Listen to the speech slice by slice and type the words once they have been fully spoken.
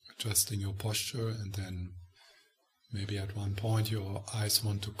adjusting your posture, and then maybe at one point your eyes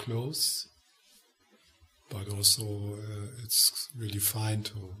want to close, but also it's really fine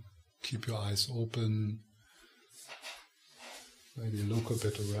to keep your eyes open. Maybe look a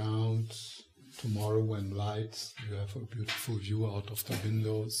bit around. Tomorrow when light, you have a beautiful view out of the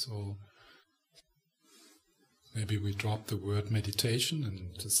window, so maybe we drop the word meditation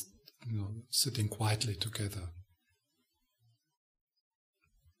and just, sitting quietly together.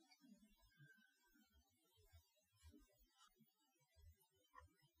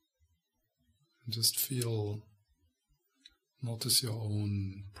 And just notice your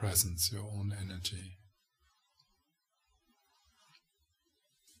own presence, your own energy.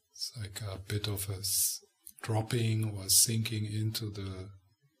 It's like a bit of a dropping or sinking into the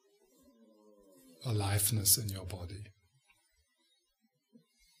aliveness in your body.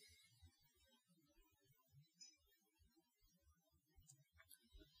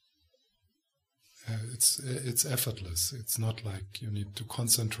 It's effortless. It's not like you need to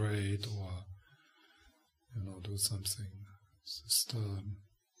concentrate or do something. It's just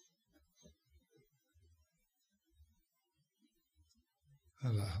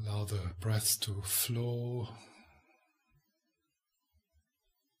allow the breath to flow.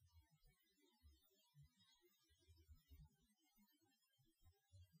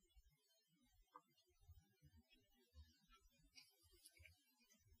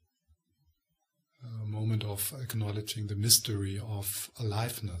 A moment of acknowledging the mystery of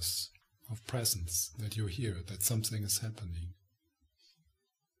aliveness, of presence, that you're here, that something is happening,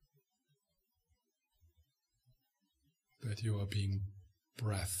 that you are being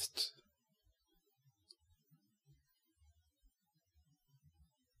breathed.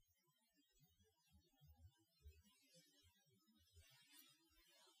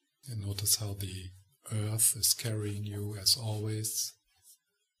 And notice how the earth is carrying you as always.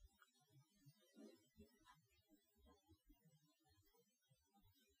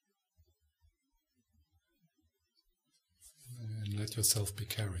 And let yourself be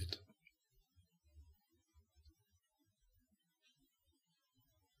carried.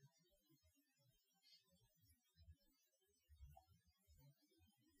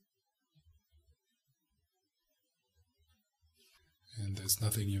 And there's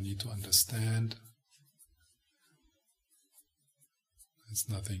nothing you need to understand. There's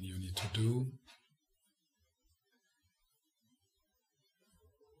nothing you need to do.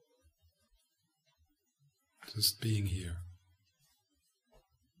 Just being here.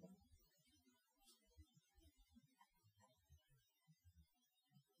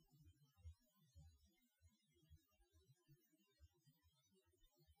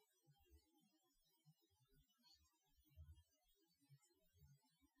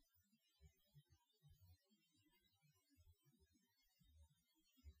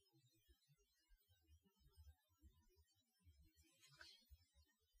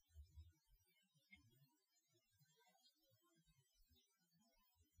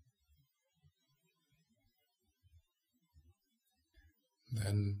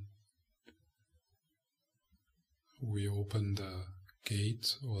 Then we open the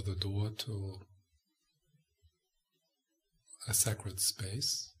gate or the door to a sacred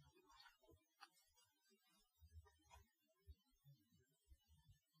space.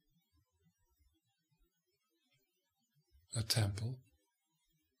 A temple.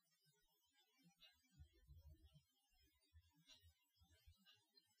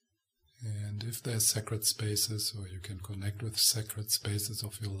 And if there's sacred spaces, or you can connect with sacred spaces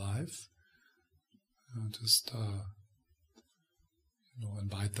of your life, just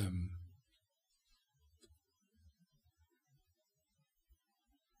invite them.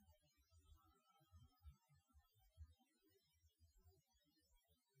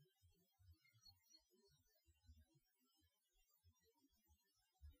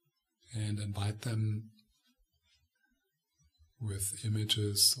 And invite them with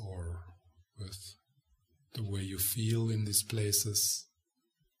images or with the way you feel in these places,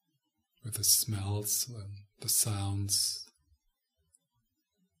 with the smells and the sounds.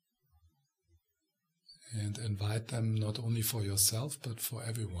 And invite them not only for yourself, but for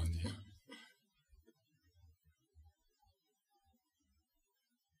everyone here.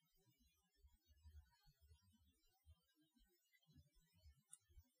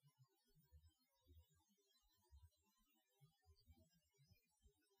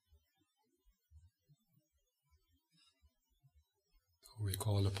 We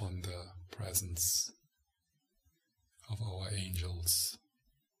call upon the presence of our angels.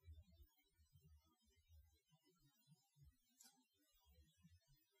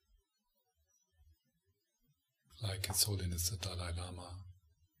 Like His Holiness the Dalai Lama,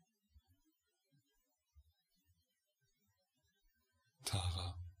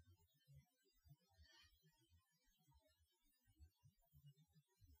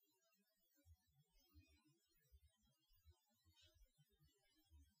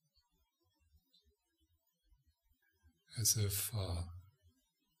 as if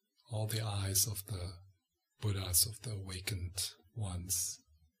all the eyes of the Buddhas, of the awakened ones,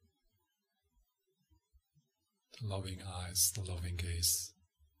 the loving eyes, the loving gaze,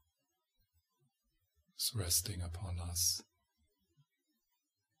 is resting upon us.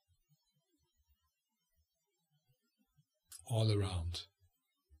 All around,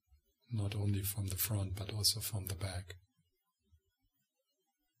 not only from the front but also from the back.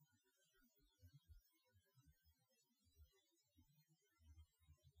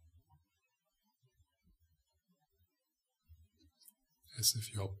 As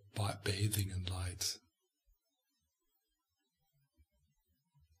if you're bathing in light.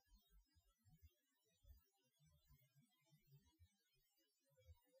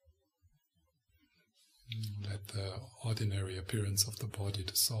 Let the ordinary appearance of the body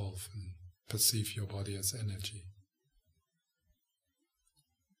dissolve and perceive your body as energy.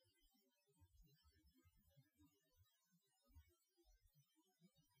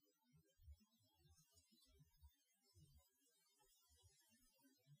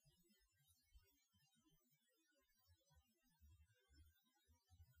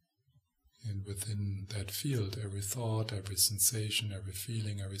 And within that field, every thought, every sensation, every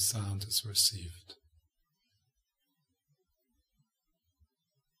feeling, every sound is received.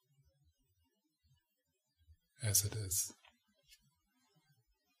 As it is.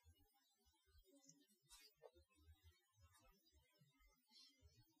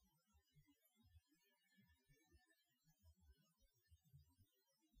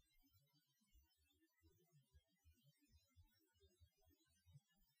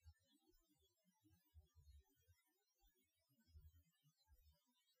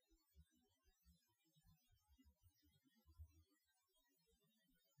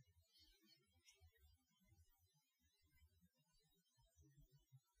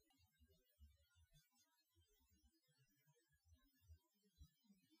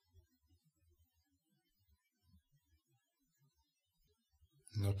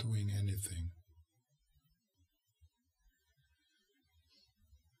 Not doing anything.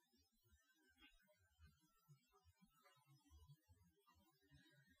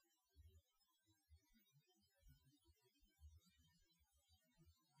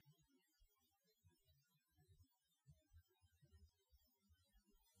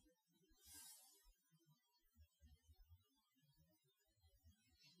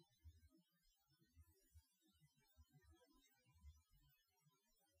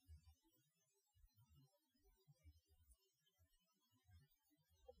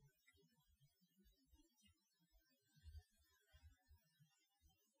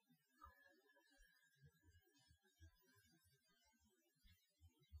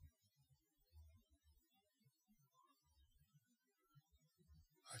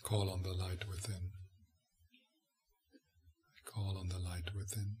 I call on the light within. I call on the light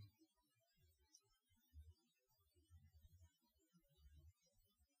within.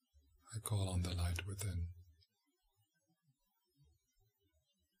 I call on the light within.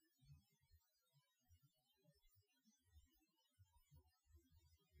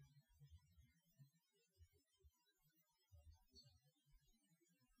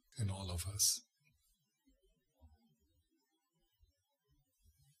 In all of us.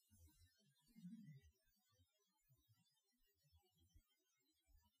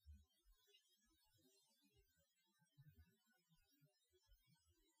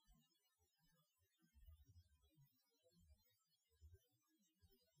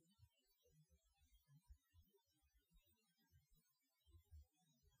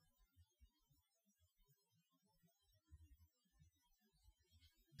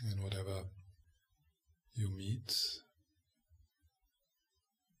 And whatever you meet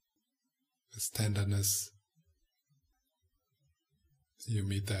with tenderness, you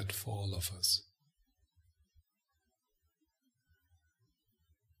meet that for all of us.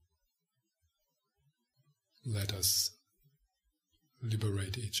 Let us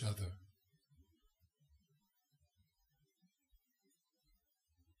liberate each other.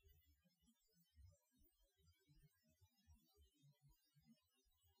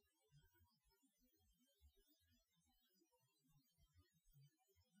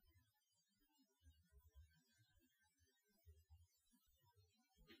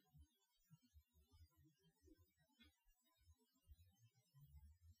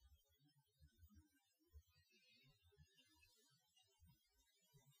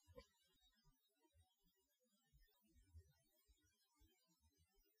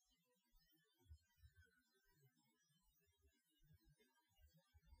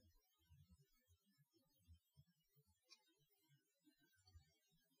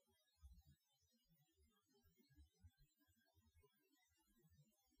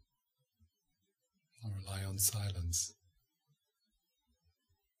 on silence.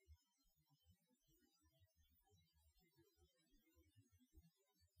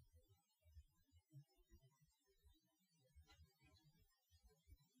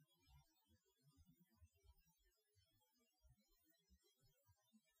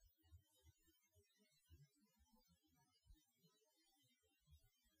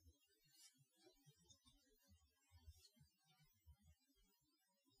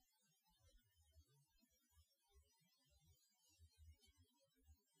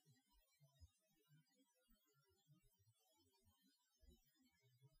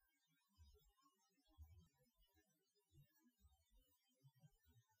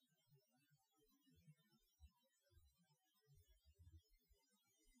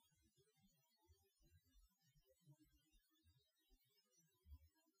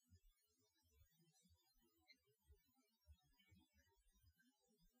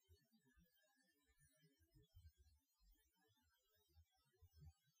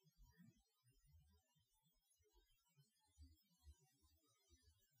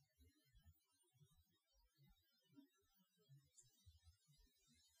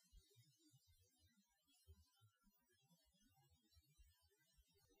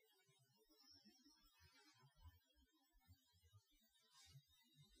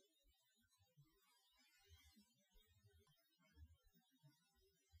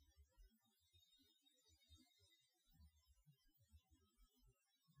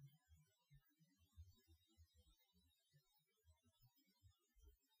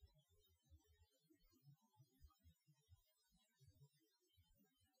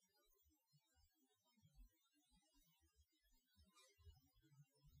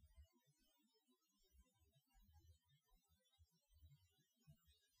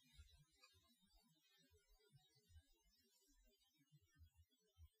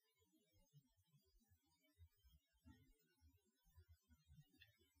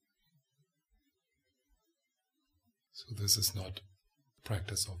 So this is not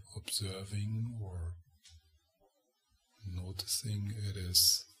practice of observing or noticing, it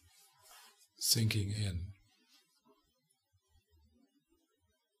is sinking in.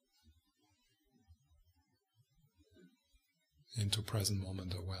 Into present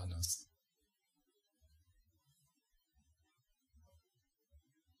moment awareness.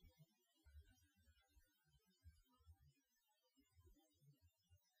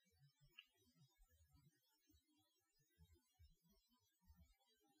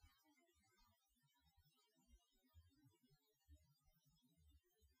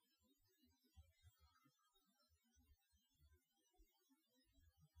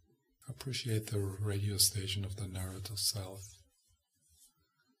 Appreciate the radio station of the narrative self,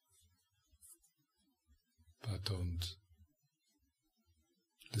 but don't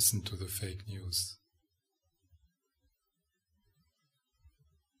listen to the fake news.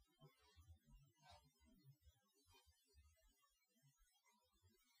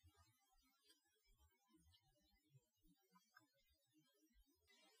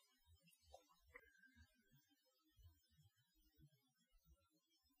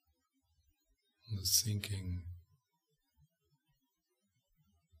 The sinking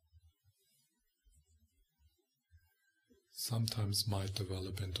sometimes might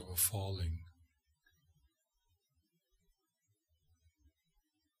develop into a falling.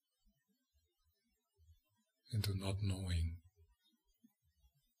 Into not knowing.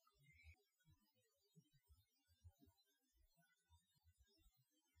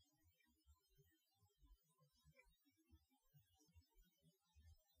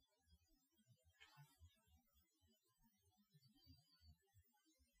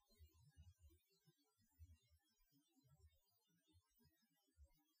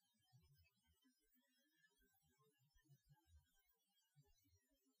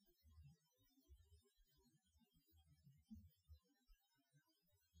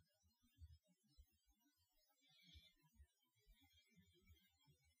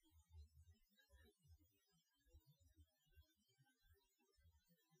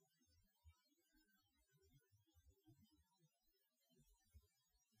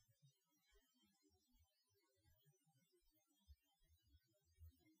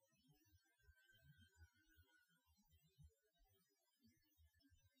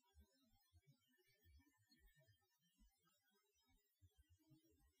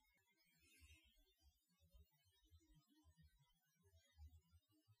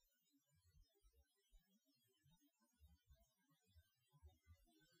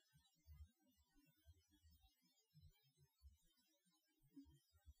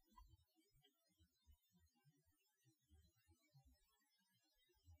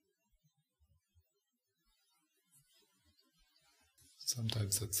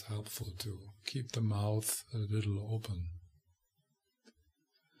 sometimes it's helpful to keep the mouth a little open.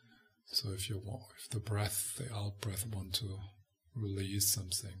 So if the out-breath want to release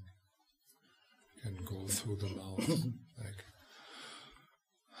something, you can go through the mouth like.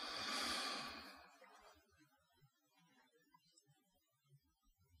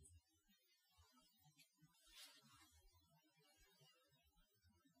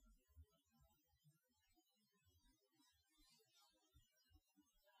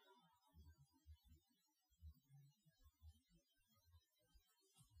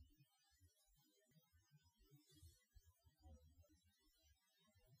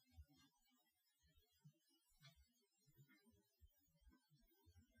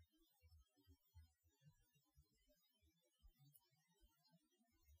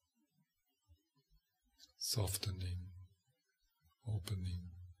 Softening, opening.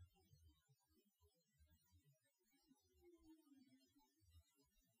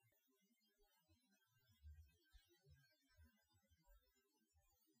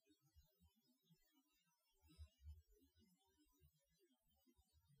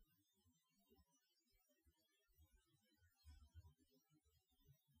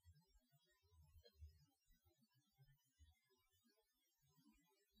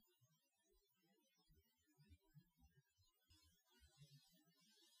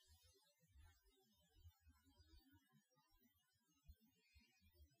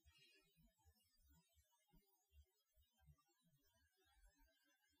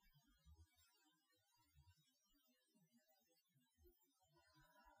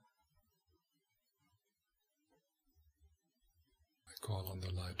 I call on the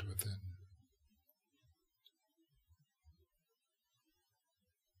light within.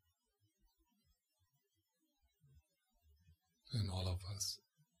 In all of us.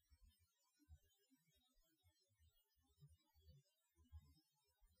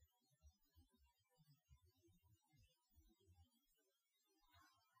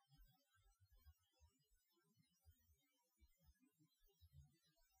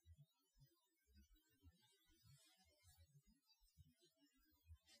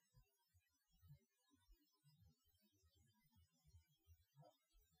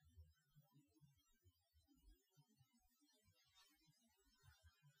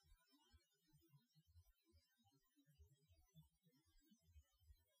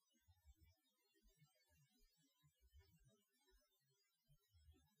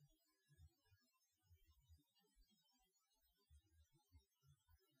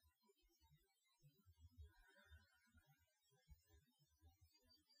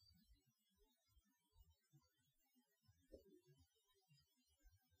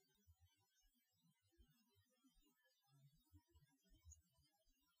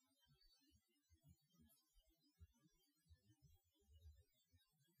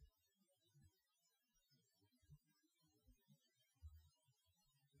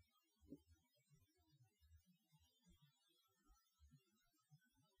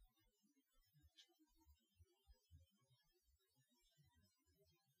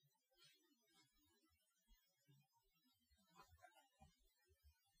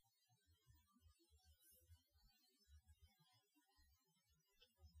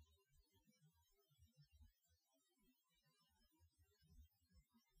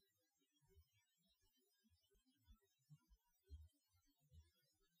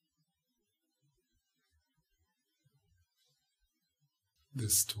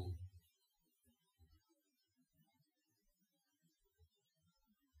 This too.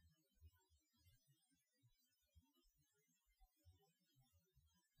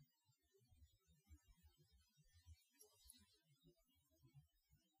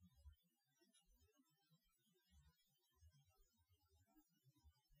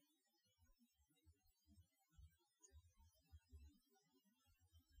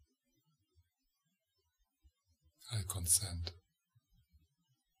 I consent.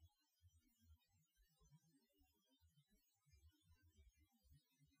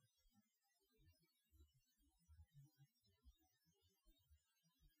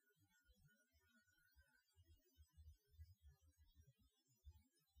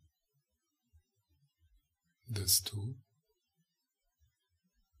 This too.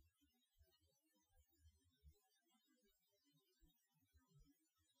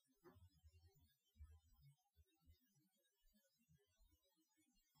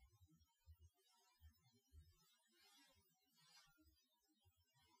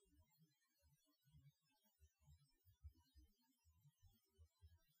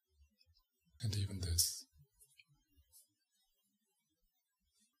 And even this.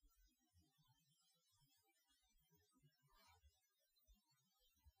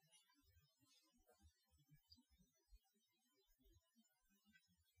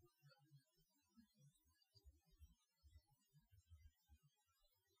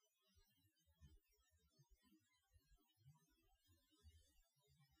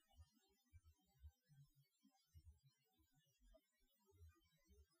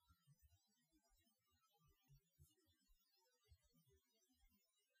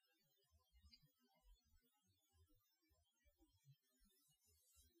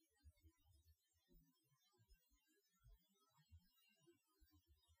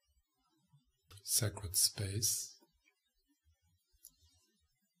 sacred space.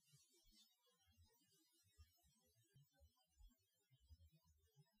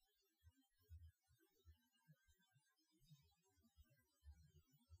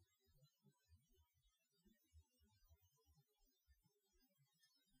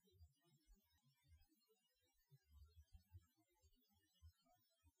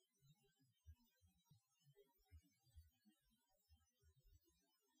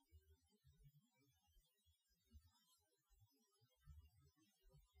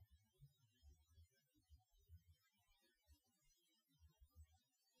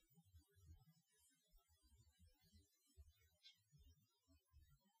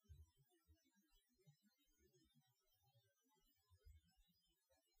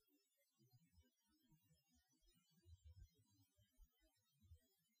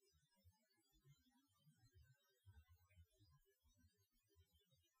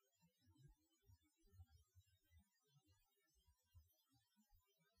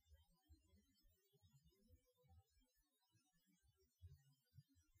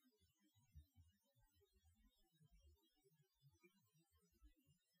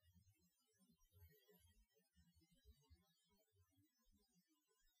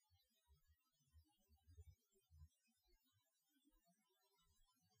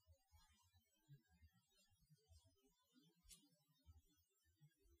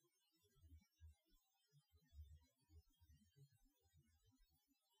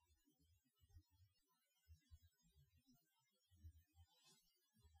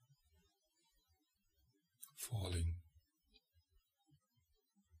 Falling.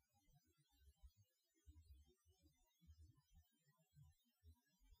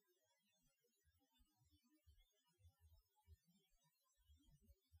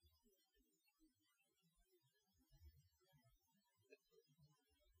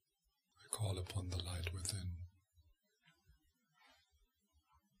 I call upon the light within.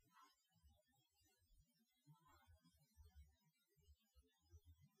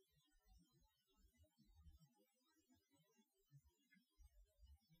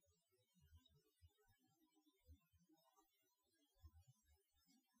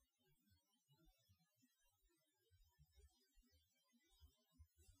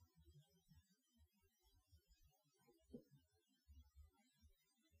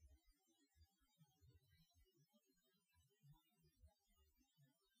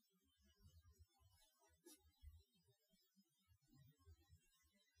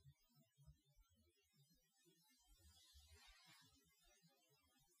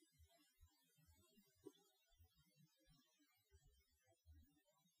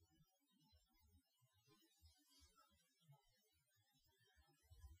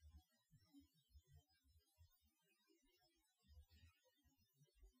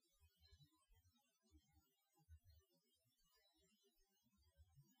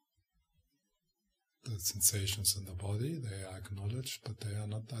 The sensations in the body, they are acknowledged, but they are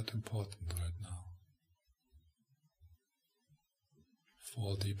not that important right now.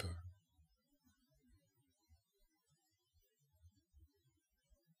 Fall deeper.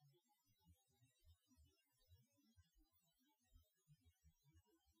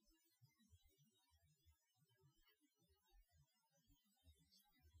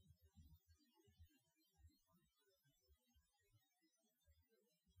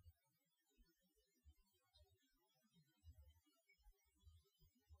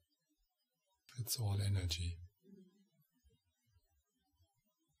 It's all energy.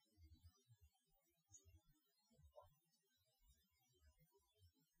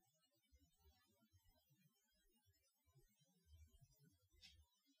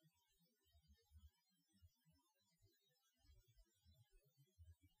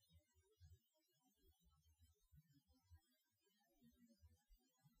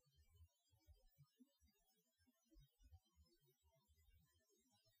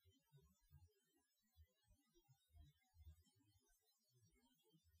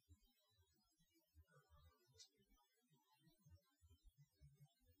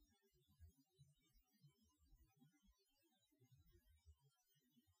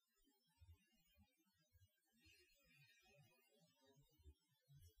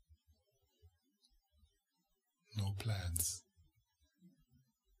 No plans.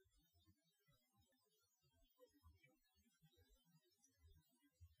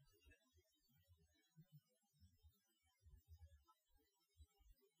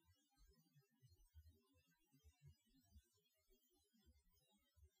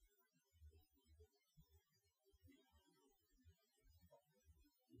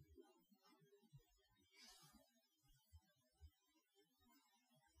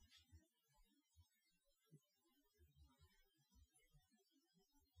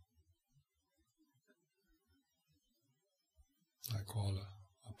 I call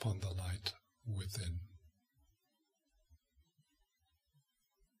upon the light within.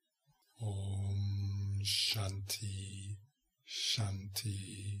 Om Shanti,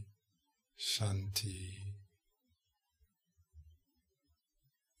 Shanti, Shanti.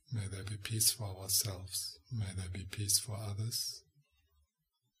 May there be peace for ourselves. May there be peace for others.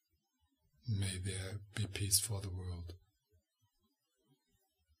 May there be peace for the world.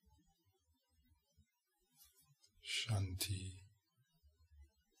 Shanti,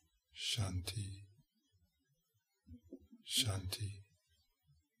 Shanti, Shanti.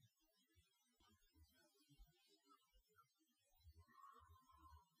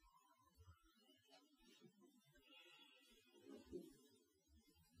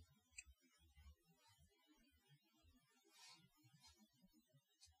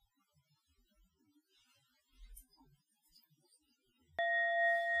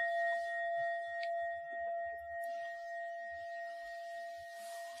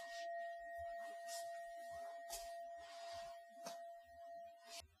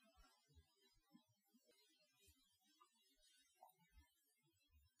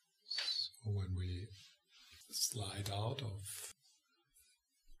 When we slide out of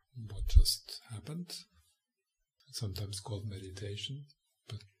what just happened, sometimes called meditation,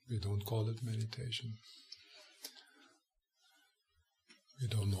 but we don't call it meditation. We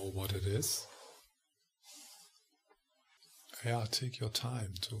don't know what it is. Yeah, take your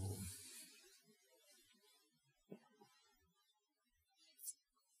time to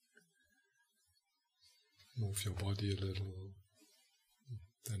move your body a little.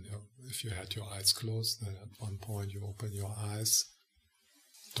 Then if you had your eyes closed, then at one point you open your eyes.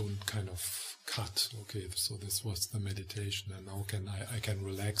 Don't kind of cut, okay, so this was the meditation and now I can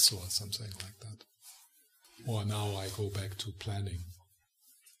relax or something like that. Or now I go back to planning,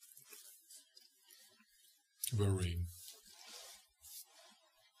 worrying.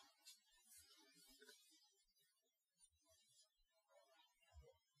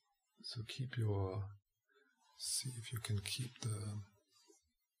 So see if you can keep the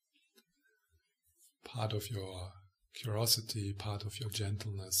part of your curiosity, part of your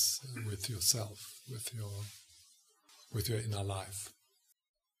gentleness with yourself, with your inner life.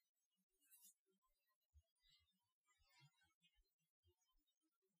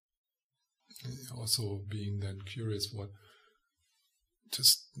 Also being then curious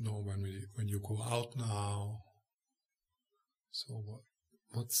just know when you go out now, so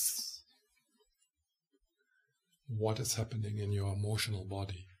what is happening in your emotional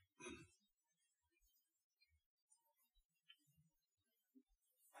body?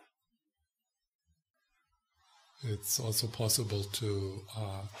 It's also possible to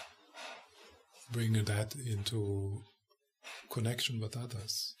bring that into connection with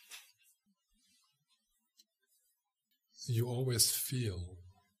others. You always feel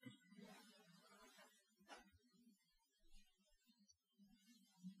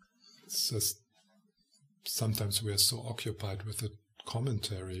it's just sometimes we are so occupied with the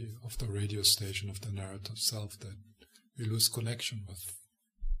commentary of the radio station of the narrative self that we lose connection with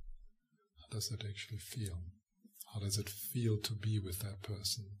how does it actually feel. How does it feel to be with that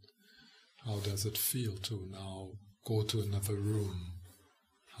person? How does it feel to now go to another room?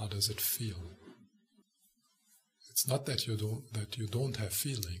 How does it feel? It's not that you don't have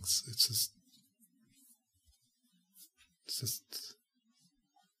feelings. It's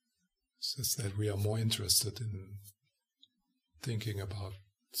just that we are more interested in thinking about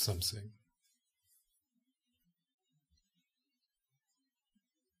something.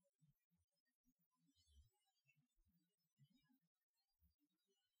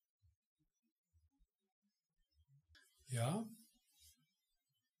 Yeah?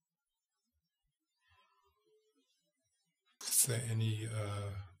 Is there any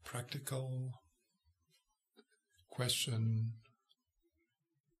practical question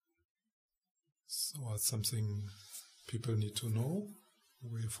or something people need to know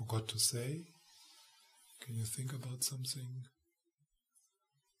we forgot to say? Can you think about something?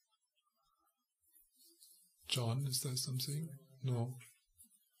 John, is there something? No?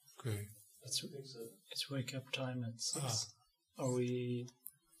 Okay. It's wake up time at 6. Are you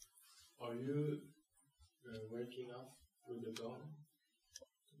waking up with the dawn?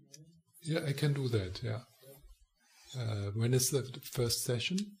 Yeah, I can do that, yeah. When is the first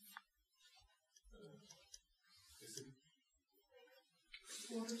session?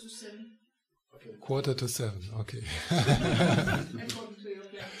 Quarter to 7. Okay. Quarter to 7, okay. According to your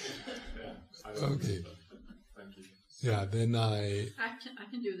plan. Yeah. Okay. Thank you. Yeah, then I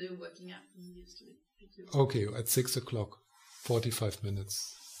can do the working out usually. Okay, at 6 o'clock, 45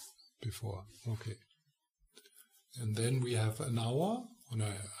 minutes before. Okay. And then we have an hour. Oh,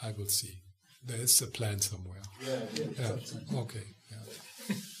 no, I will see. There is a plan somewhere. Yeah. Okay. Yeah.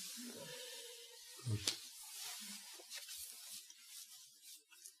 Good.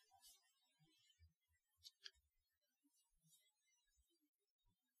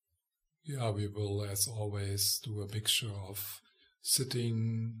 Yeah, we will, as always, do a mixture of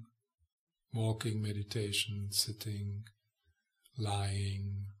sitting, walking meditation, sitting,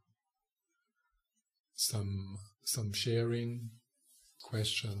 lying, some sharing,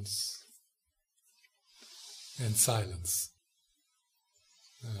 questions, and silence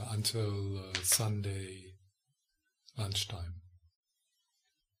until Sunday lunchtime.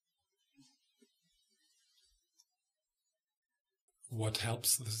 What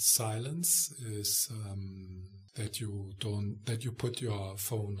helps the silence is that you put your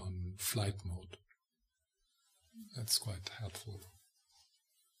phone on flight mode. That's quite helpful.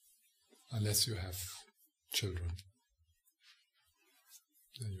 Unless you have children,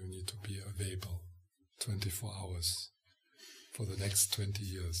 then you need to be available 24 hours for the next 20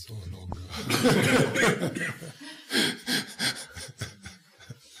 years or longer.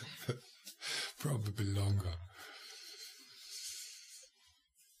 Probably longer.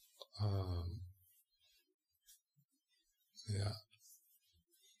 Yeah.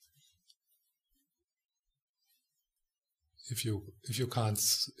 If you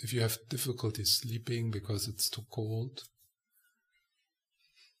have difficulty sleeping because it's too cold,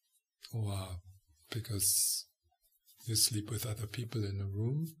 or because you sleep with other people in a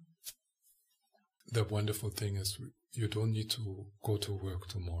room, the wonderful thing is you don't need to go to work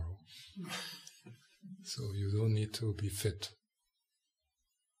tomorrow. So you don't need to be fit.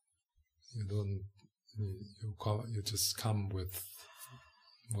 You just come with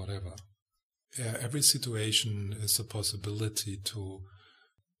whatever. Every situation is a possibility to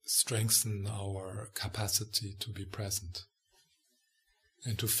strengthen our capacity to be present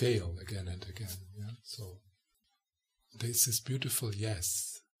and to fail again and again. Yeah? So there's this beautiful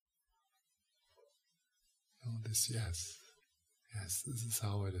yes. Oh, this yes. Yes, this is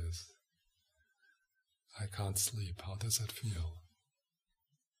how it is. I can't sleep. How does that feel?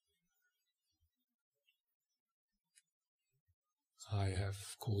 I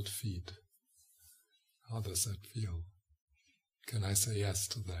have cold feet. How does that feel? Can I say yes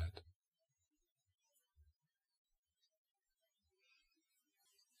to that?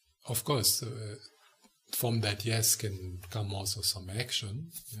 Of course, from that yes can come also some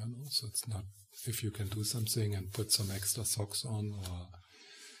action, so it's not if you can do something and put some extra socks on,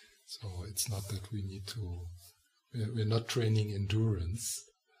 so it's not that we need to, we're not training endurance,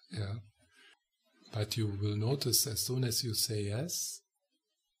 yeah. But you will notice as soon as you say yes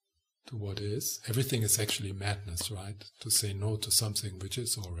to what is, everything is actually madness, right? To say no to something which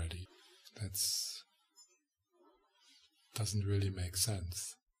is already, doesn't really make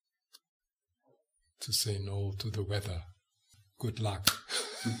sense. To say no to the weather, good luck.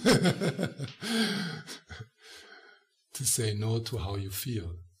 To say no to how you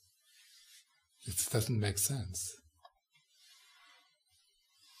feel, it doesn't make sense.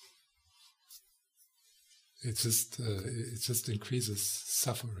 It just increases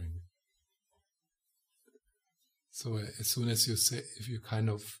suffering. So as soon as you say, if you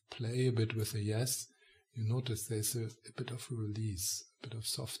kind of play a bit with a yes, you notice there's a bit of a release, a bit of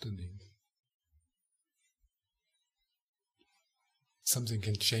softening. Something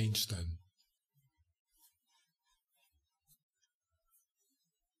can change then.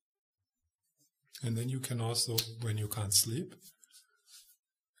 And then you can also, when you can't sleep,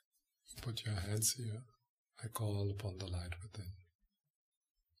 put your hands here. I call upon the light within.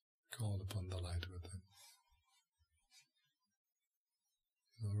 Call upon the light within.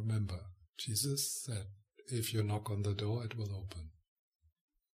 Now remember, Jesus said, if you knock on the door, it will open.